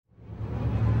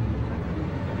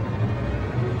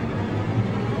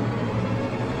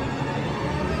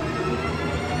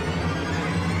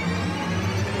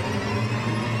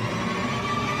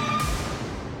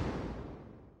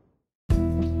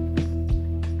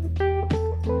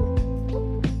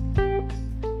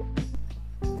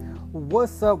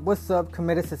What's up,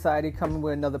 Committed Society, coming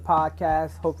with another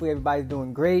podcast. Hopefully everybody's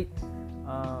doing great.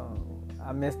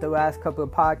 I missed the last couple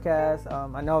of podcasts.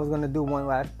 I know I was going to do one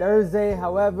last Thursday.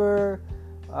 However,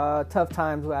 tough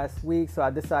times last week, so I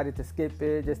decided to skip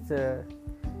it just to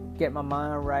get my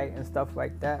mind right and stuff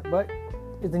like that. But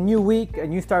it's a new week, a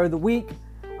new start of the week.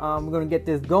 We're going to get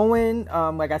this going.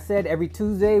 Like I said, every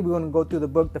Tuesday, we're going to go through the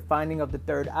book, The Finding of the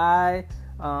Third Eye.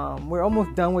 We're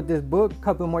almost done with this book, a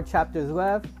couple more chapters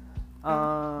left.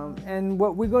 And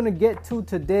what we're going to get to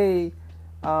today,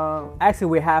 actually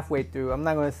we're halfway through. I'm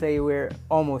not going to say we're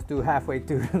almost through, halfway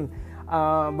through.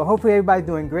 But hopefully everybody's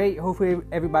doing great. Hopefully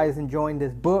everybody's enjoying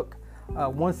this book.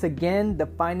 Once again, The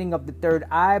Finding of the Third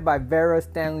Eye by Vera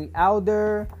Stanley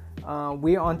Alder.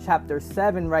 We're on chapter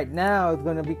 7 right now. It's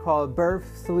going to be called Birth,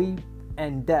 Sleep,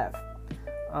 and Death.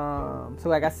 So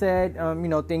like I said,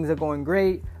 things are going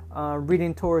great.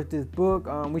 Reading towards this book.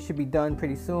 We should be done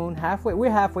pretty soon.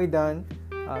 We're halfway done.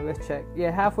 Let's check.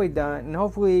 Yeah, halfway done. And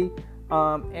hopefully,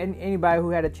 anybody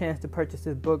who had a chance to purchase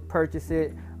this book, purchase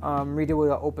it. Read it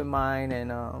with an open mind,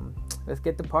 and let's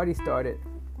get the party started.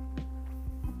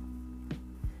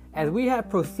 As we have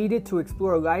proceeded to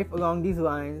explore life along these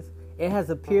lines, it has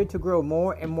appeared to grow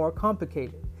more and more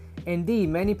complicated. Indeed,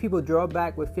 many people draw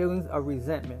back with feelings of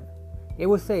resentment. They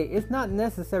will say, it's not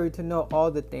necessary to know all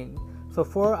the things. So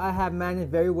far, I have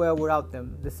managed very well without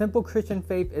them. The simple Christian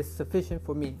faith is sufficient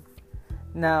for me.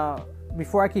 Now,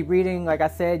 before I keep reading, like I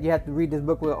said, you have to read this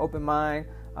book with an open mind.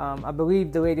 I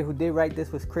believe the lady who did write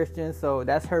this was Christian, so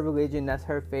that's her religion, that's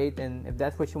her faith, and if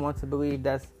that's what she wants to believe,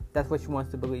 that's what she wants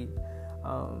to believe.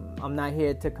 I'm not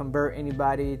here to convert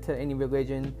anybody to any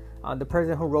religion. The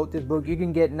person who wrote this book, you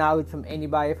can get knowledge from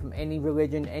anybody, from any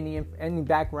religion, any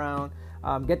background.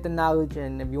 Get the knowledge,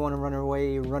 and if you want to run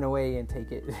away and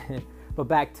take it. But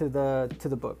back to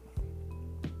the book.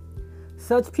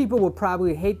 Such people will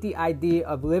probably hate the idea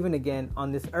of living again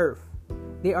on this earth.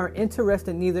 They are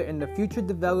interested neither in the future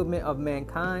development of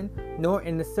mankind nor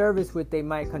in the service which they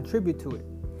might contribute to it.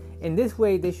 In this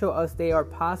way, they show us they are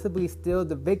possibly still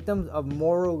the victims of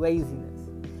moral laziness.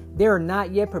 They are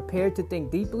not yet prepared to think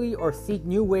deeply or seek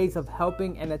new ways of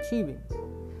helping and achieving.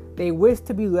 They wish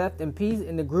to be left in peace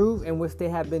in the groove in which they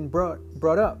have been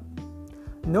brought up.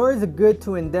 Nor is it good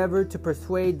to endeavor to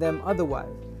persuade them otherwise.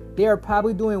 They are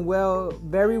probably doing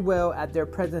very well at their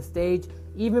present stage,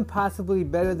 even possibly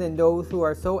better than those who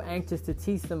are so anxious to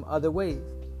teach them other ways.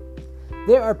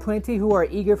 There are plenty who are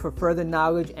eager for further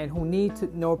knowledge and who need to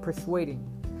know persuading.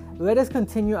 Let us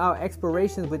continue our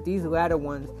explorations with these latter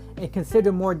ones and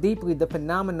consider more deeply the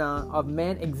phenomenon of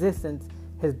man's existence,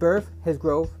 his birth, his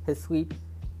growth, his sleep,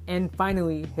 and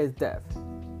finally his death.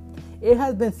 It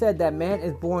has been said that man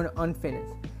is born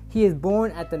unfinished. He is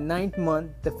born at the 9th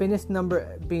month, the finished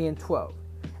number being 12.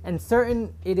 And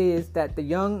certain it is that the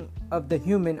young of the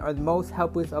human are the most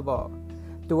helpless of all.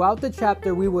 Throughout the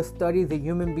chapter, we will study the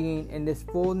human being in this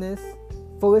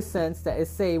fullest sense that is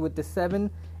saved with the 7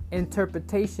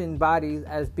 interpretation bodies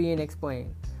as being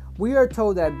explained. We are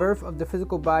told that birth of the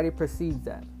physical body precedes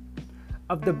that.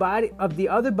 Of the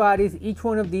other bodies, each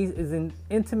one of these is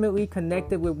intimately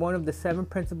connected with one of the 7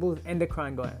 principal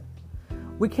endocrine glands.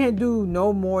 We can't do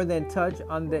no more than touch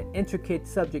on the intricate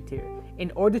subject here.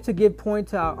 In order to give point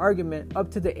to our argument, up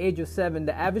to the age of 7,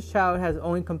 the average child has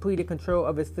only completed control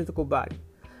of his physical body.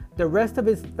 The rest of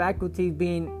his faculties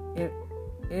being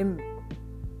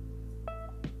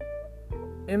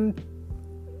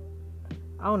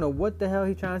I don't know what the hell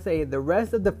he's trying to say. The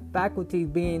rest of the faculties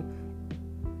being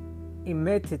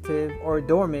imitative or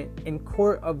dormant in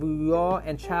court of law,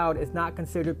 and child is not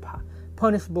considered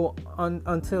punishable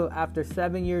until after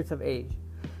 7 years of age.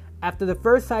 After the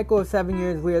first cycle of 7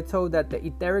 years, we are told that the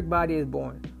etheric body is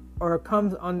born, or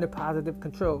comes under positive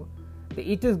control. The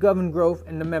ethers govern growth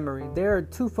and the memory. There are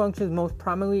 2 functions most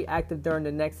prominently active during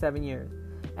the next 7 years.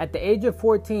 At the age of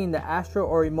 14, the astral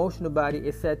or emotional body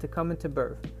is said to come into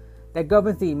birth. That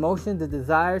governs the emotions, the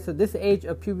desires. So this age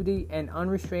of puberty and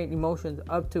unrestrained emotions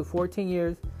up to 14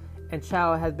 years and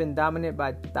child has been dominated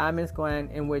by thymus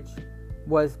gland, in which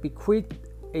was bequeathed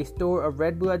a store of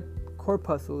red blood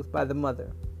corpuscles by the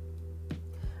mother.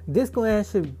 This gland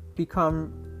should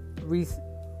become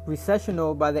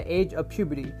recessional by the age of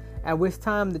puberty, at which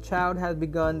time the child has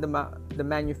begun the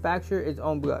manufacture its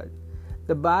own blood.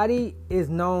 The body is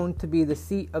known to be the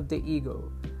seat of the ego,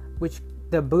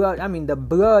 the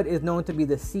blood is known to be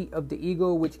the seat of the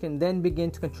ego, which can then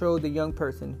begin to control the young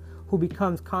person, who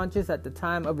becomes conscious at the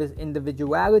time of his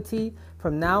individuality.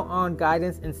 From now on,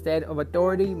 guidance instead of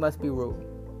authority must be ruled.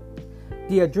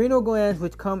 The adrenal glands,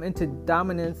 which come into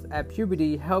dominance at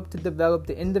puberty, help to develop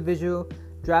the individual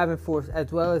driving force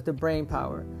as well as the brain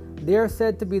power. They are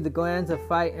said to be the glands of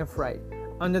fight and fright.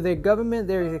 Under their government,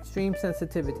 there is extreme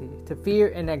sensitivity to fear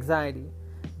and anxiety.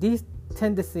 These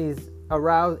tendencies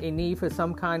arouse a need for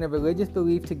some kind of religious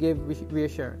belief to give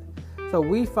reassurance. So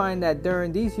we find that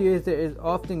during these years there is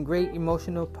often great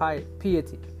emotional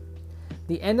piety.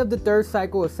 The end of the third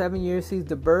cycle of 7 years sees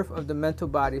the birth of the mental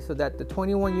body, so that the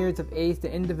 21 years of age the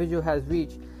individual has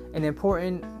reached an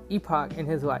important epoch in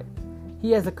his life.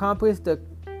 He has accomplished the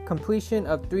completion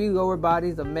of 3 lower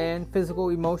bodies of man: physical,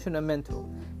 emotional, and mental.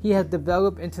 He has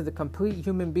developed into the complete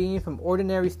human being from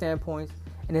ordinary standpoints,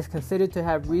 and is considered to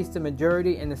have reached the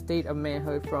majority in the state of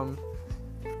manhood.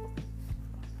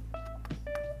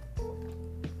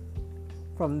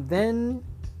 From then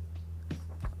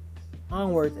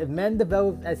onwards, if man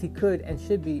develops as he could and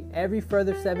should be, every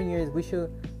further 7 years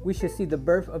we should see the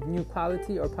birth of new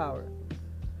quality or power,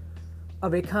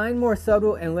 of a kind more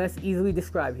subtle and less easily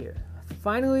described here.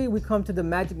 Finally, we come to the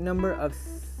magic number of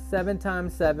 7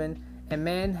 times 7, and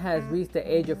man has reached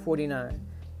the age of 49.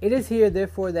 It is here,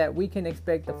 therefore, that we can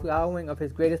expect the flowering of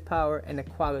his greatest power and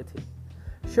equality.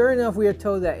 Sure enough, we are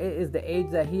told that it is the age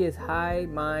that his high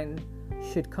mind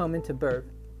should come into birth,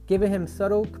 giving him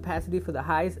subtle capacity for the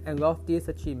highest and loftiest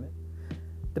achievement.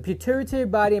 The pituitary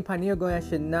body and pineal gland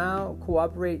should now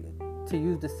cooperate to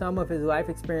use the sum of his life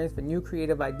experience for new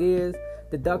creative ideas,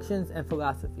 deductions, and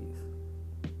philosophies.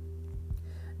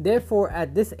 Therefore,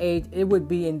 at this age, it would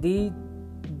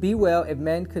be well if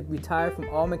men could retire from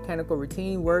all mechanical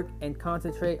routine work and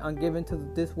concentrate on giving to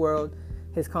this world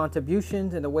his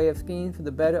contributions in the way of schemes for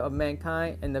the better of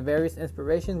mankind and the various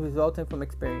inspirations resulting from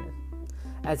experience.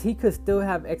 As he could still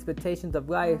have expectations of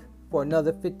life for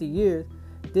another 50 years,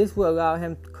 this will allow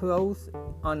him close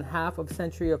on half a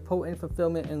century of potent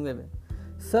fulfillment in living.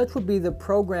 Such would be the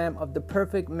program of the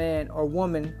perfect man or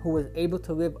woman who was able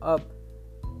to live up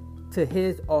to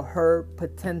his or her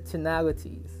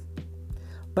potentialities.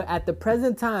 But at the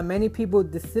present time, many people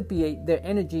dissipate their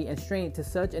energy and strength to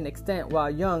such an extent while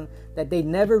young that they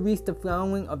never reach the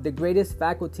flowering of the greatest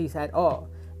faculties at all.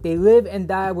 They live and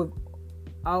die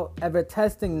without ever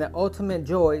testing the ultimate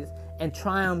joys and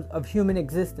triumphs of human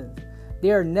existence.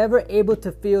 They are never able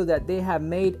to feel that they have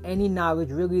made any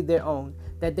knowledge really their own,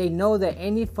 that they know that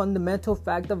any fundamental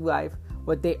fact of life,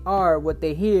 what they are, what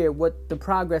they hear, what the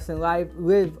progress in life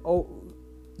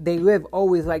they live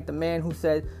always like the man who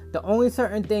said, the only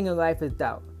certain thing in life is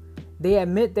doubt. They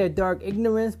admit their dark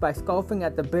ignorance by scoffing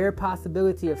at the bare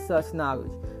possibility of such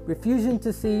knowledge, refusing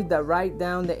to see that right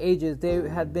down the ages there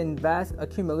have been vast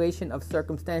accumulation of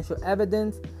circumstantial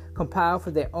evidence compiled for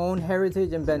their own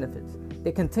heritage and benefits.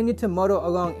 They continue to muddle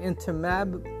along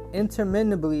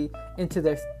interminably into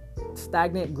their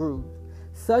stagnant grooves.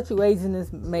 Such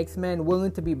laziness makes man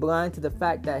willing to be blind to the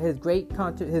fact that his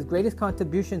greatest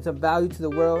contributions of value to the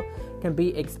world can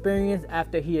be experienced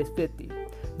after he is 50.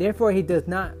 Therefore, he does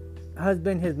not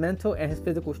husband his mental and his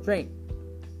physical strength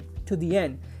to the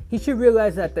end. He should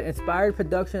realize that the inspired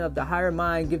production of the higher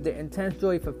mind gives the intense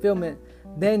joy of fulfillment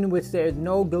than which there is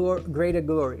no greater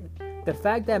glory. The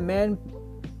fact that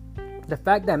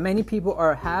many people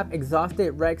are half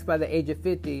exhausted wrecks by the age of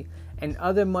 50 and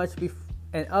other much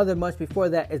before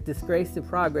that is disgrace to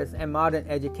progress and modern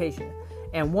education.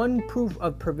 And one proof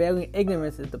of prevailing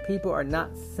ignorance is the people are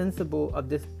not sensible of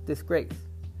this disgrace.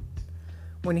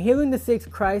 When healing the sick,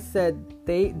 Christ said,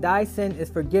 thy sin is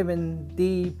forgiven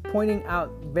thee, pointing out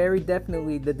very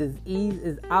definitely the disease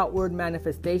is outward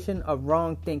manifestation of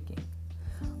wrong thinking.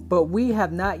 But we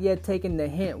have not yet taken the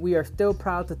hint. We are still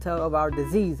proud to tell of our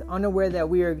disease, unaware that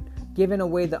we are giving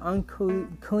away the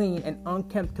unclean and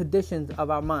unkempt conditions of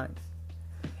our minds.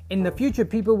 In the future,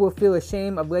 people will feel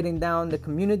ashamed of letting down the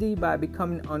community by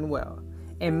becoming unwell.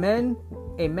 A man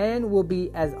will be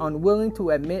as unwilling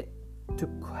to admit to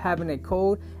having a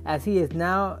cold as he is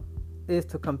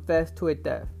to confess to a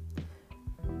death.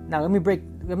 Now, let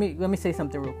me say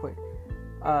something real quick.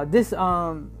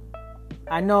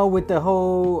 I know with the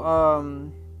whole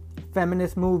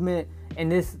feminist movement, in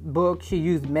this book she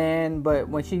used man, but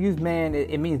when she used man,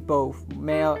 it means both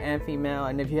male and female.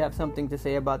 And if you have something to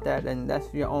say about that, then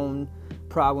that's your own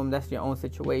problem, that's your own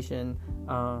situation.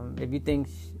 If you think,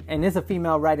 and it's a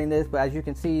female writing this, but as you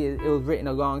can see, it was written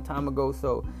a long time ago,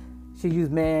 so she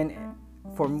used man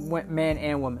for man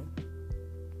and woman.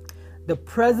 The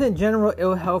present general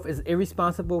ill health is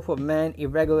irresponsible for men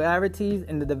irregularities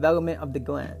in the development of the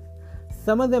glands.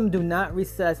 Some of them do not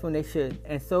recess when they should,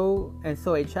 and so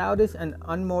a childish and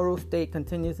unmoral state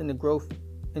continues in the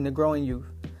growing youth.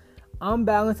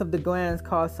 Unbalance of the glands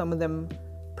cause some of them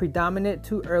predominate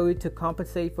too early to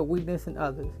compensate for weakness in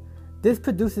others. This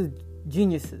produces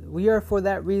geniuses. We are for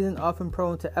that reason often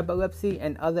prone to epilepsy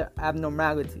and other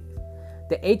abnormalities.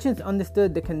 The ancients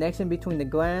understood the connection between the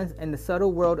glands and the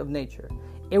subtle world of nature.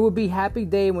 It will be a happy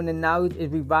day when the knowledge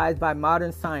is revised by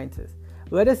modern scientists.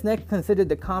 Let us next consider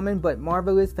the common but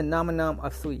marvelous phenomenon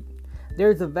of sleep.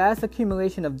 There is a vast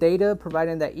accumulation of data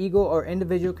providing that ego or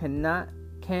individual can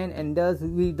and does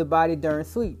leave the body during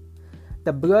sleep.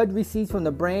 The blood recedes from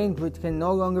the brain, which can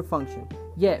no longer function.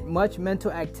 Yet, much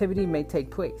mental activity may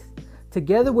take place.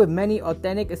 Together with many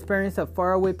authentic experiences of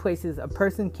faraway places, a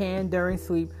person can, during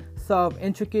sleep, solve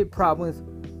intricate problems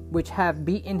which have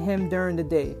beaten him during the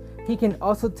day. He can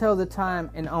also tell the time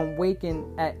and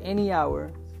awaken at any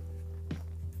hour.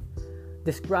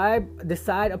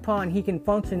 Decide upon he can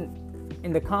function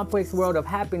in the complex world of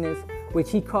happiness,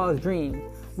 which he calls dreams.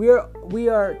 We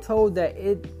are told that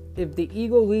if the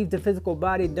ego leaves the physical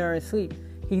body during sleep,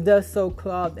 he does so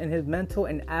clothed in his mental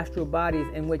and astral bodies,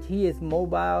 in which he is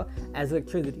mobile as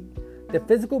electricity. The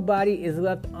physical body is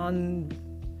left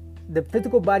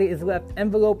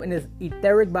enveloped in his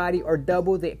etheric body, or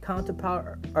double the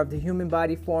counterpart of the human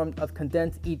body, formed of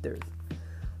condensed ethers,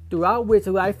 throughout which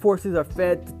life forces are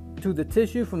fed to the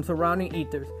tissue from surrounding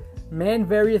ethers. Man's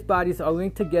various bodies are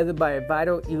linked together by a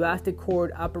vital elastic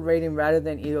cord operating rather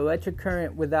than an electric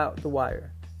current without the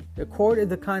wire. The cord is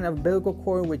the kind of umbilical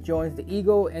cord which joins the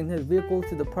ego and his vehicle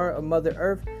to the part of Mother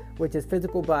Earth, which is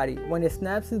physical body. When it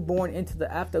snaps is born into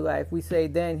the afterlife, we say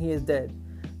then he is dead.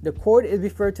 The cord is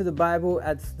referred to the Bible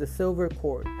as the silver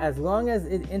cord. As long as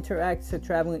it interacts, the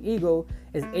traveling ego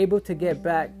is able to get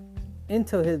back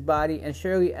into his body, and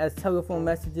surely as telephone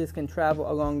messages can travel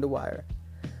along the wire.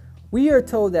 We are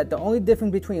told that the only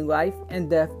difference between life and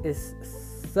death is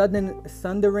sudden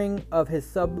sundering of his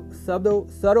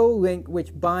subtle link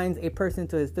which binds a person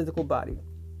to his physical body.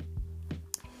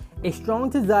 A strong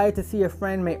desire to see a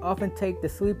friend may often take the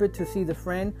sleeper to see the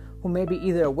friend, who may be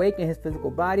either awake in his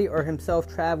physical body or himself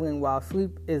traveling while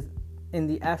sleep is in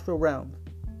the astral realm.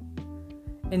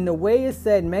 In the way is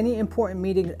said, many important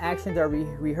meetings actions are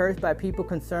rehearsed by people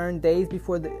concerned days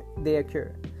before they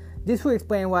occur. This will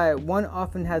explain why one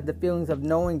often has the feelings of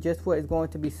knowing just what is going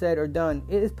to be said or done.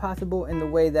 It is possible in the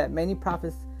way that many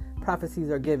prophecies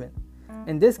are given.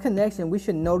 In this connection, we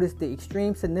should notice the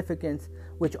extreme significance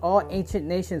which all ancient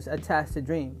nations attach to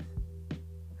dreams.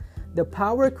 The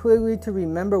power clearly to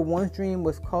remember one's dream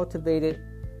was cultivated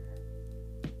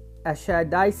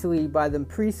assiduously by the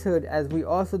priesthood, as we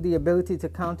also the ability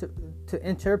to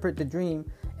interpret the dream,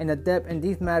 and adept in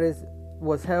these matters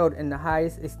was held in the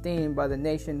highest esteem by the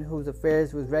nation whose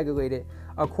affairs was regulated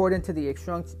according to the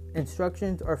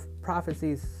instructions or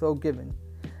prophecies so given.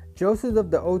 Joseph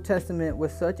of the Old Testament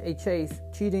was such a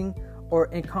cheating or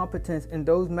incompetence in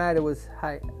those matters was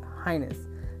heinous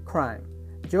crime.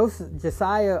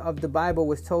 Josiah of the Bible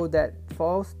was told that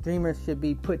false dreamers should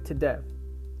be put to death.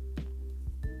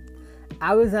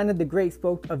 Alexander the Great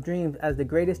spoke of dreams as the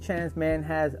greatest chance man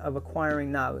has of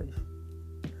acquiring knowledge.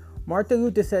 Martin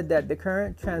Luther said that the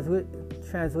current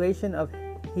translation of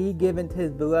he given to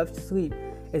his beloved sleep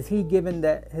is he given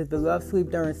that his beloved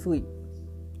sleep during sleep.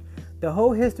 The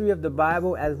whole history of the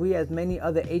Bible, as many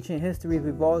other ancient histories,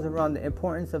 revolves around the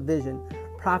importance of vision,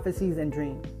 prophecies, and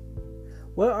dreams.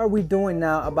 What are we doing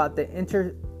now about the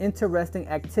interesting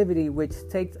activity which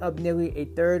takes up nearly a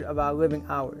third of our living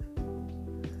hours?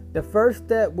 The first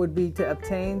step would be to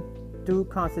obtain, through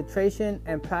concentration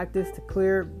and practice, to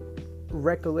clear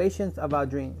recollections of our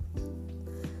dreams.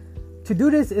 To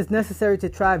do this, it's necessary to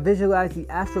try to visualize the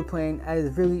astral plane as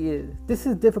it really is. This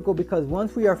is difficult because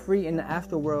once we are free in the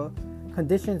astral world,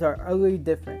 conditions are utterly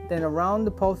different. Then around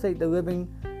the pulsate the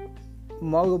living,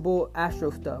 malleable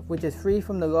astral stuff, which is free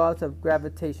from the laws of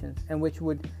gravitation, and which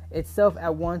would itself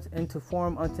at once into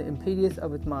form unto impetus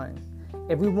of its mind.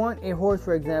 If we want a horse,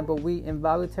 for example, we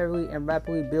involuntarily and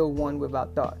rapidly build one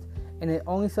without thought. And it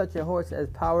only such a horse as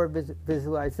power,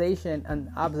 visualization, and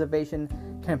observation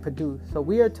can produce. So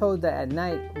we are told that at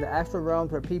night, the astral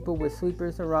realms are people with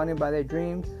sleepers surrounded by their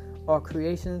dreams or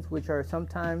creations, which are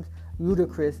sometimes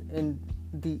ludicrous in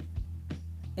the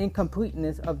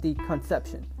incompleteness of the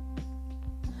conception.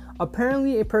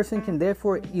 Apparently, a person can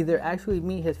therefore either actually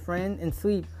meet his friend in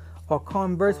sleep or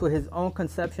converse with his own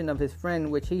conception of his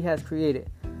friend which he has created.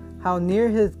 How near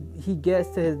he gets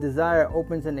to his desire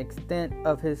opens an extent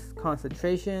of his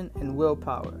concentration and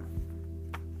willpower.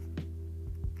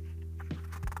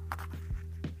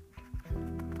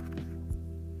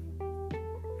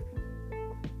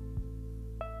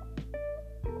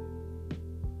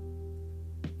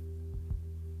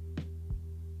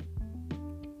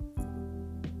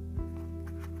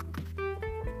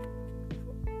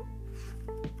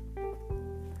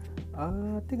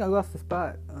 I think I lost the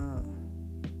spot.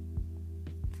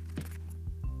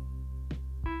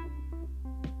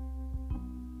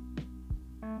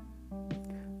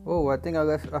 Oh, I think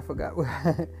I forgot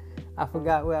where I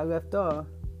forgot where I left off.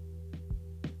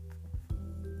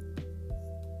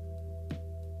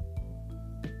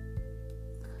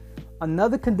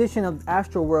 Another condition of the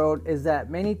astral world is that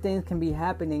many things can be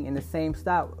happening in the same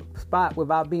spot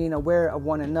without being aware of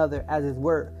one another, as it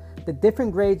were. The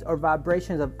different grades or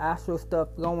vibrations of astral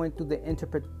stuff flowing through the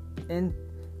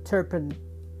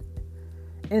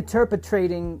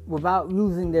interpreting without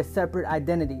losing their separate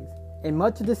identities, in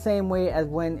much the same way as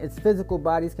when its physical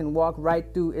bodies can walk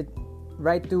right through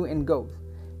and goes.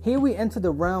 Here we enter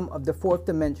the realm of the fourth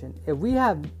dimension. If we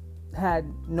have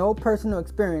had no personal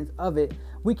experience of it,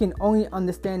 we can only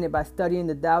understand it by studying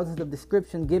the thousands of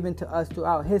descriptions given to us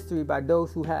throughout history by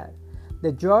those who had.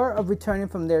 The jar of returning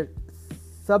from their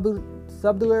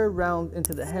subtler realms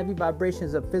into the heavy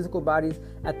vibrations of physical bodies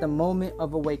at the moment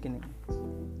of awakening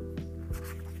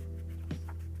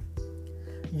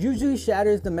usually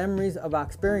shatters the memories of our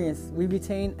experience. We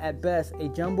retain at best a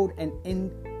jumbled and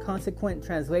inconsequent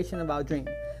translation of our dream.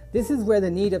 This is where the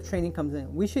need of training comes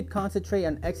in. We should concentrate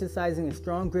on exercising a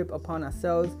strong grip upon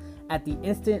ourselves at the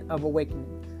instant of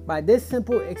awakening. By this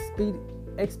simple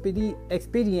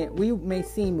expedient, we may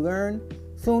soon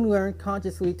learn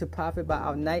consciously to profit by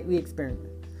our nightly experience.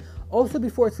 Also,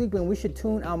 before sleeping, we should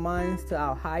tune our minds to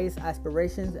our highest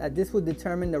aspirations, as this will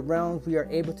determine the realms we are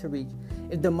able to reach.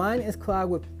 If the mind is clogged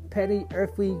with petty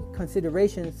earthly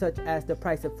considerations such as the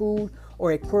price of food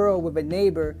or a quarrel with a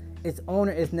neighbor, its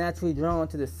owner is naturally drawn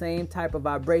to the same type of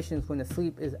vibrations when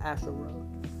asleep is astral world.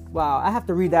 Wow, I have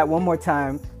to read that one more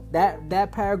time.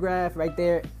 That paragraph right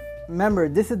there. Remember,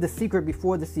 this is the secret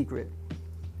before the secret.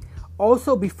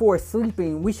 Also, before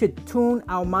sleeping, we should tune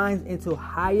our minds into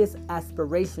highest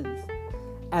aspirations,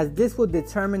 as this will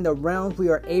determine the realms we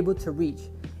are able to reach.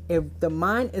 If the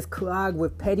mind is clogged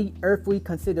with petty earthly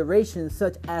considerations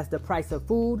such as the price of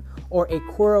food or a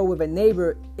quarrel with a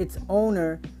neighbor, its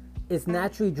owner is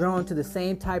naturally drawn to the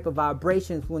same type of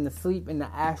vibrations when asleep in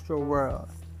the astral world.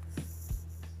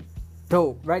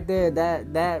 Dope. Right there,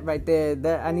 that right there,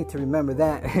 that I need to remember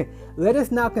that. Let us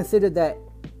now consider that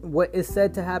what is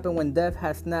said to happen when death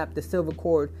has snapped the silver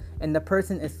cord and the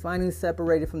person is finally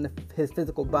separated from his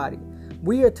physical body.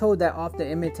 We are told that often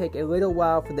it may take a little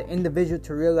while for the individual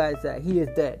to realize that he is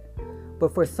dead.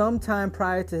 But for some time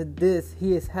prior to this,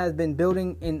 he has been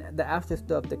building in the astral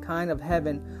stuff the kind of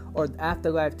heaven or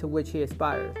afterlife to which he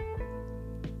aspires.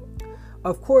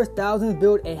 Of course, thousands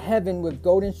build a heaven with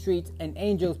golden streets and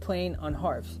angels playing on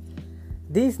harps.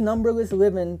 These numberless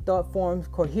living thought forms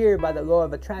cohere by the law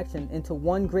of attraction into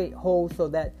one great whole, so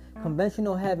that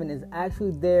conventional heaven is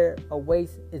actually there,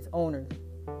 awaits its owners.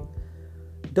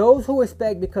 Those who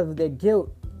expect because of their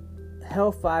guilt,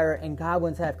 hellfire and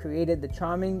goblins have created the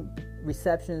charming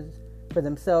receptions for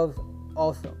themselves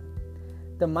also.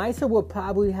 The miser will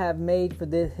probably have made for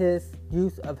his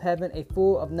use of heaven a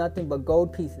fool of nothing but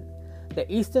gold pieces. The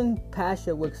Eastern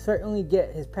Pasha will certainly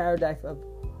get his paradise of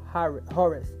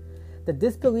Horus. The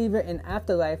disbeliever in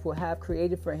afterlife will have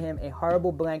created for him a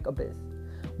horrible blank abyss.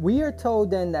 We are told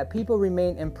then that people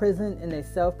remain imprisoned in a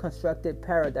self-constructed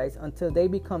paradise until they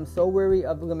become so weary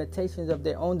of the limitations of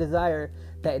their own desire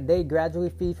that they gradually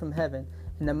feed from heaven,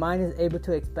 and the mind is able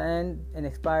to expand and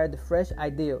inspire the fresh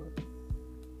ideals.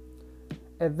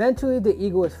 Eventually the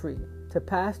ego is free to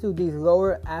pass through these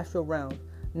lower astral realms,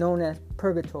 known as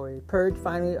purgatory, purged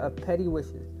finally of petty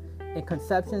wishes and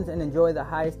conceptions, and enjoy the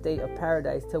highest state of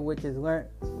paradise, to which is learnt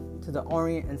to the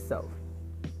Orient and Self.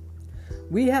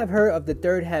 We have heard of the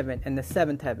third heaven and the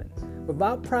seventh heaven,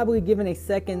 without probably giving a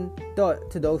second thought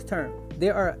to those terms.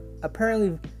 There are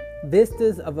apparently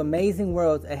vistas of amazing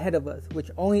worlds ahead of us,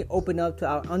 which only open up to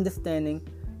our understanding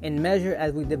in measure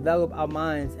as we develop our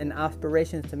minds and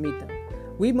aspirations to meet them.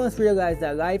 We must realize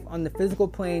that life on the physical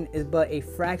plane is but a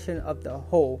fraction of the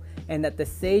whole, and that the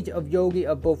sage of yogi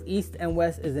of both East and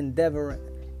West is endeavoring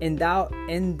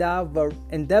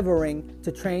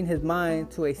to train his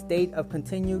mind to a state of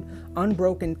continued,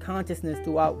 unbroken consciousness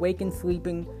throughout waking,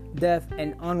 sleeping, death,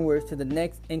 and onwards to the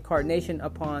next incarnation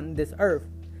upon this earth.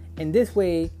 In this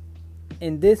way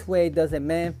does a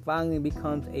man finally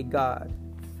becomes a god.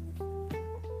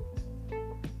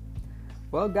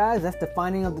 Well, guys, that's the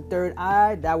finding of the third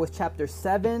eye. That was chapter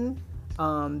 7,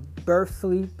 birth,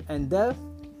 sleep, and death.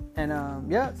 And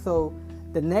so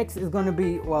the next is going to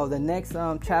be, the next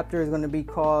chapter is going to be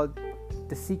called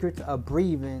The Secrets of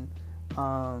Breathing.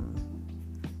 And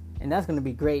that's going to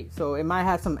be great. So it might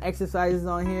have some exercises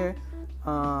on here.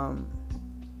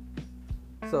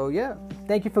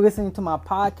 Thank you for listening to my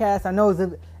podcast. I know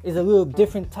it's a little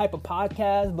different type of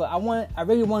podcast, but I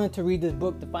really wanted to read this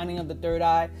book, The Finding of the Third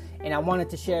Eye, and I wanted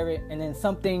to share it. And then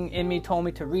something in me told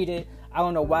me to read it. I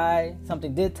don't know why.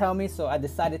 Something did tell me, so I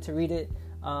decided to read it.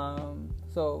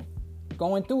 So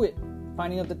going through it,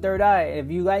 Finding of the Third Eye.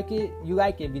 If you like it, you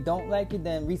like it. If you don't like it,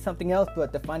 then read something else.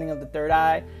 But The Finding of the Third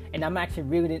Eye, and I'm actually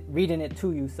reading it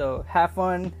to you. So have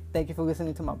fun. Thank you for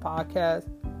listening to my podcast.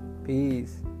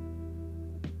 Peace.